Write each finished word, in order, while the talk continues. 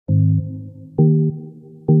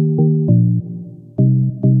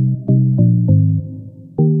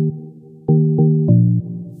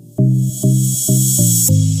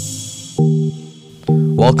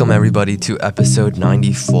Welcome, everybody, to episode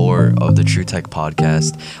 94 of the True Tech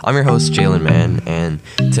Podcast. I'm your host, Jalen Mann, and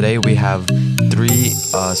today we have three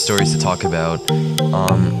stories to talk about,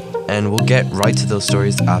 and we'll get right to those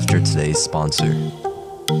stories after today's sponsor.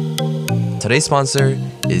 Today's sponsor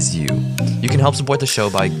is you. You can help support the show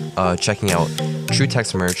by checking out True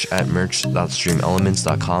Tech's merch at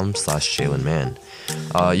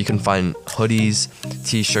merch.streamelements.com/JalenMann. You can find hoodies,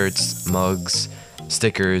 t-shirts, mugs,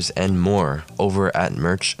 stickers, and more over at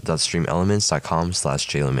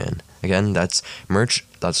merch.streamelements.com/JalenMann. Again, that's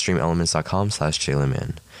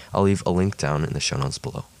merch.streamelements.com/JalenMann. I'll leave a link down in the show notes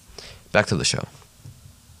below. Back to the show.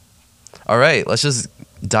 All right, let's just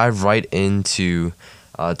dive right into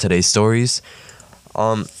today's stories.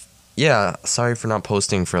 Sorry for not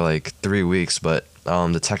posting for like 3 weeks, but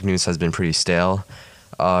the tech news has been pretty stale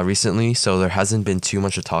recently, so there hasn't been too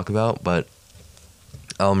much to talk about. But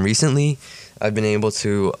recently, I've been able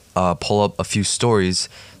to pull up a few stories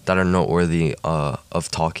that are noteworthy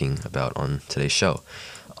of talking about on today's show.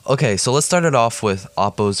 Okay, so let's start it off with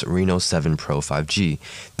Oppo's Reno 7 Pro 5G.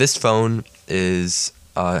 This phone has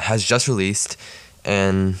just released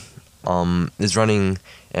and is running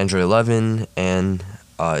Android 11, and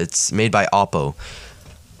it's made by Oppo.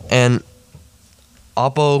 And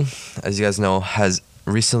Oppo, as you guys know, has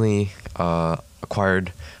recently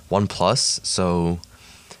acquired OnePlus, so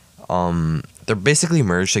they're basically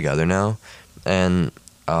merged together now. And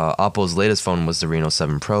Oppo's latest phone was the Reno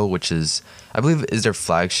 7 Pro, which I believe is their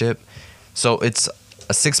flagship. So it's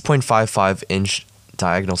a 6.55-inch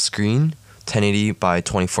diagonal screen, 1080 by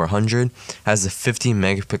 2400, has a 15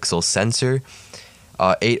 megapixel sensor,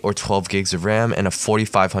 8 or 12 gigs of RAM, and a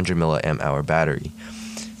 4500 milliamp hour battery.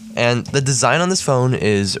 And the design on this phone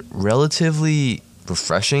is relatively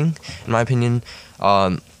refreshing, in my opinion.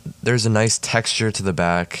 There's a nice texture to the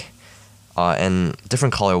back, and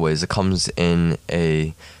different colorways. It comes in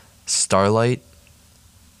a starlight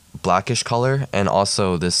blackish color, and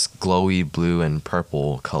also this glowy blue and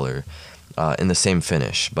purple color in the same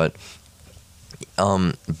finish. But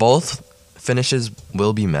both finishes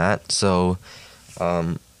will be matte, so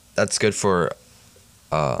that's good for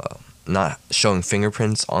not showing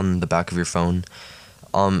fingerprints on the back of your phone.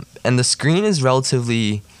 And the screen is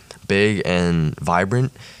relatively big and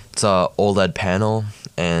vibrant. It's a OLED panel,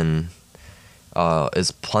 and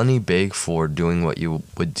is plenty big for doing what you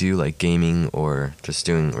would do, like gaming or just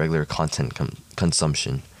doing regular content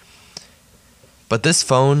consumption. But this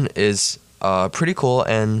phone is pretty cool,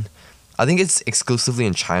 and I think it's exclusively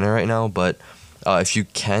in China right now, but if you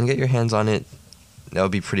can get your hands on it, that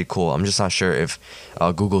would be pretty cool. I'm just not sure if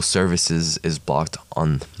Google Services is blocked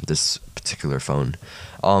on this particular phone.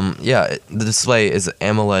 The display is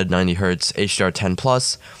AMOLED 90Hz HDR10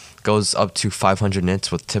 Plus, goes up to 500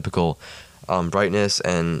 nits with typical brightness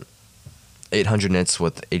and 800 nits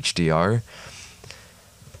with HDR.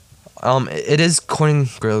 It is Corning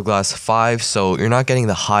Gorilla Glass 5, so you're not getting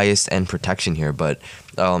the highest end protection here, but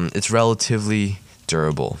it's relatively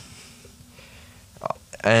durable.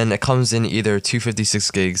 And it comes in either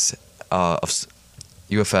 256 gigs of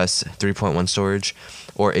UFS 3.1 storage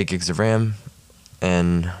or 8 gigs of RAM,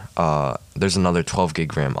 and there's another 12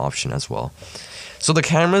 gig RAM option as well. So the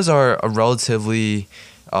cameras are a relatively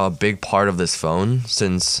big part of this phone,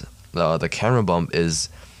 since the camera bump is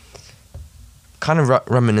kind of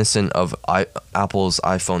reminiscent of Apple's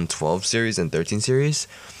iPhone 12 series and 13 series.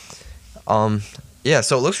 So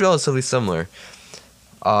it looks relatively similar.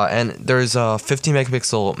 And there's a 8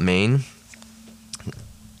 megapixel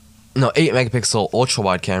ultra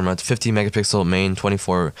wide camera, 50 megapixel main,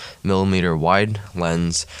 24 millimeter wide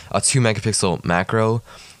lens, a 2 megapixel macro,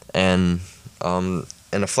 and a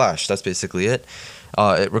flash. That's basically it.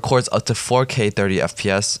 It records up to 4K 30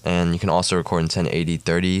 FPS, and you can also record in 1080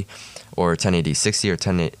 30 or 1080 60 or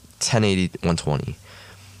 1080 120.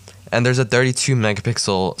 And there's a 32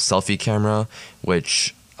 megapixel selfie camera,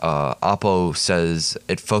 which Oppo says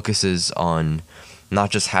it focuses on not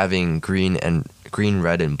just having green,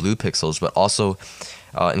 red, and blue pixels, but also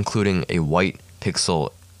including a white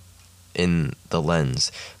pixel in the lens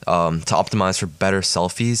to optimize for better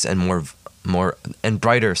selfies and more and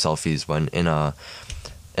brighter selfies when in a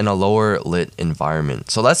lower lit environment.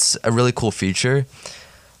 So that's a really cool feature,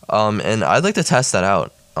 and I'd like to test that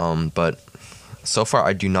out. But so far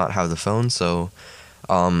I do not have the phone, so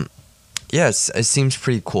it seems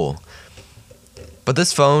pretty cool. But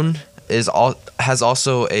this phone has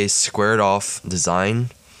also a squared off design,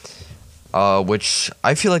 which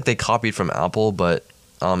I feel like they copied from Apple, but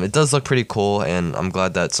it does look pretty cool, and I'm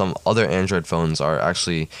glad that some other Android phones are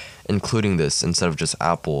actually including this instead of just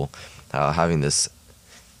Apple having this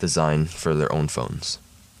design for their own phones.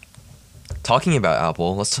 talking about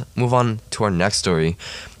Apple, let's move on to our next story,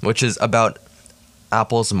 which is about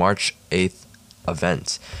Apple's March 8th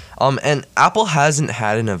event. And Apple hasn't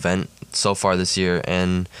had an event so far this year,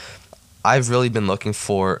 and I've really been looking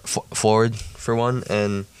forward for one.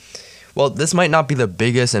 And well, this might not be the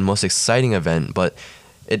biggest and most exciting event, but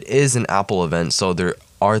it is an Apple event, so there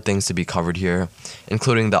are things to be covered here,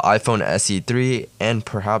 including the iPhone SE 3 and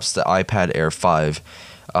perhaps the iPad Air 5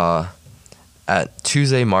 at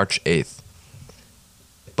Tuesday, March 8th.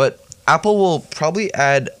 But Apple will probably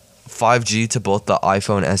add 5G to both the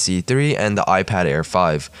iPhone SE 3 and the iPad Air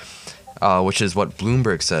 5, which is what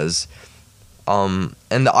Bloomberg says. And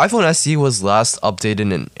the iPhone SE was last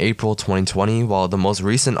updated in April 2020, while the most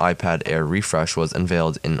recent iPad Air refresh was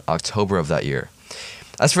unveiled in October of that year.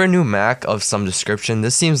 As for a new Mac of some description,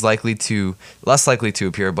 this seems less likely to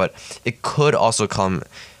appear, but it could also come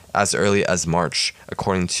as early as March,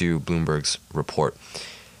 according to Bloomberg's report.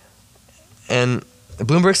 And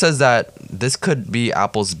Bloomberg says that this could be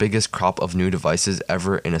Apple's biggest crop of new devices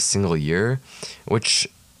ever in a single year, which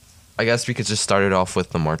I guess we could just start it off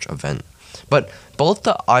with the March event. But both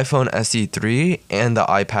the iPhone SE 3 and the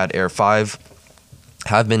iPad Air 5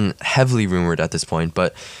 have been heavily rumored at this point,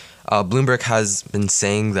 but Bloomberg has been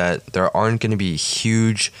saying that there aren't going to be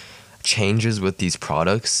huge changes with these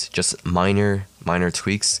products, just minor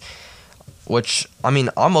tweaks, which, I mean,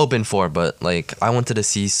 I'm open for, but like I wanted to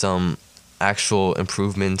see some actual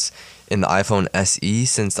improvements in the iPhone SE,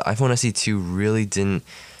 since the iPhone SE 2 really didn't,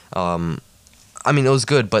 I mean, it was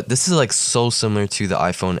good, but this is like so similar to the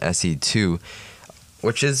iPhone SE 2,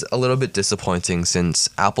 which is a little bit disappointing since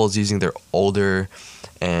Apple's using their older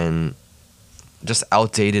and just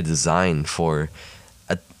outdated design for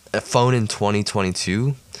a phone in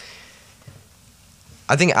 2022.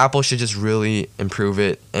 I think Apple should just really improve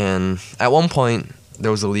it. And at one point, there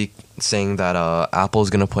was a leak saying that Apple's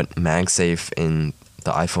going to put MagSafe in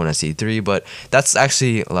the iPhone SE 3, but that's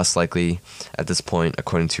actually less likely at this point,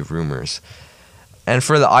 according to rumors. And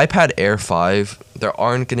for the iPad Air 5, there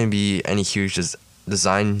aren't going to be any huge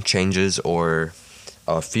design changes or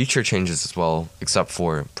feature changes as well, except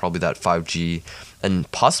for probably that 5G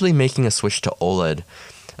and possibly making a switch to OLED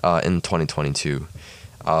in 2022,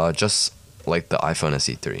 just like the iPhone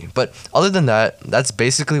SE 3. But other than that, that's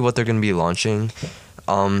basically what they're going to be launching,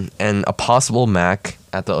 and a possible Mac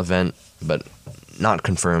at the event, but not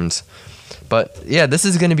confirmed. But yeah, this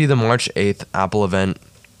is going to be the March 8th Apple event.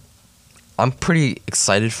 I'm pretty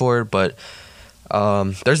excited for it, but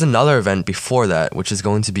there's another event before that, which is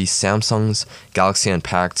going to be Samsung's Galaxy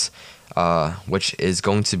Unpacked, which is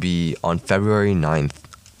going to be on February 9th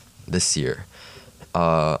this year,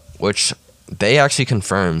 which they actually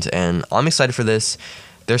confirmed, and I'm excited for this.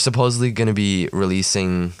 They're supposedly going to be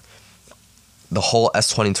releasing the whole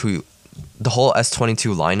S22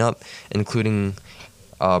 lineup, including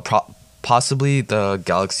possibly the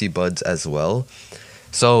Galaxy Buds as well.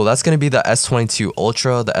 So that's going to be the S22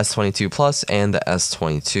 Ultra, the S22 Plus, and the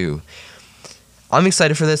S22. I'm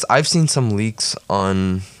excited for this. I've seen some leaks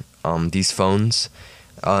on these phones,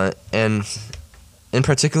 and in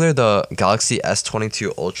particular, the Galaxy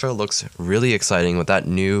S22 Ultra looks really exciting with that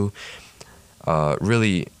new,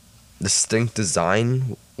 really distinct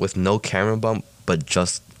design with no camera bump, but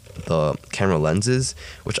just the camera lenses,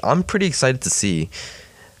 which I'm pretty excited to see.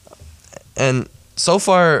 And so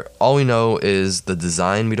far, all we know is the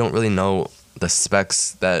design. We don't really know the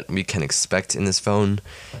specs that we can expect in this phone.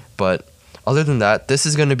 But other than that, this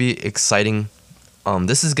is going to be exciting.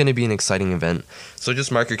 This is going to be an exciting event. So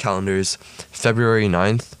just mark your calendars. February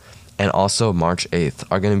 9th and also March 8th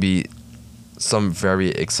are going to be some very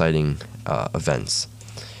exciting events.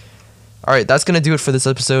 All right, that's going to do it for this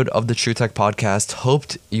episode of the True Tech Podcast.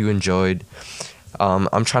 Hoped you enjoyed.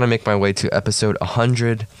 I'm trying to make my way to episode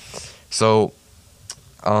 100. So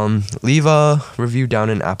leave a review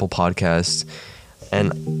down in Apple Podcasts,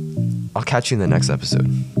 and I'll catch you in the next episode.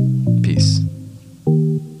 Peace.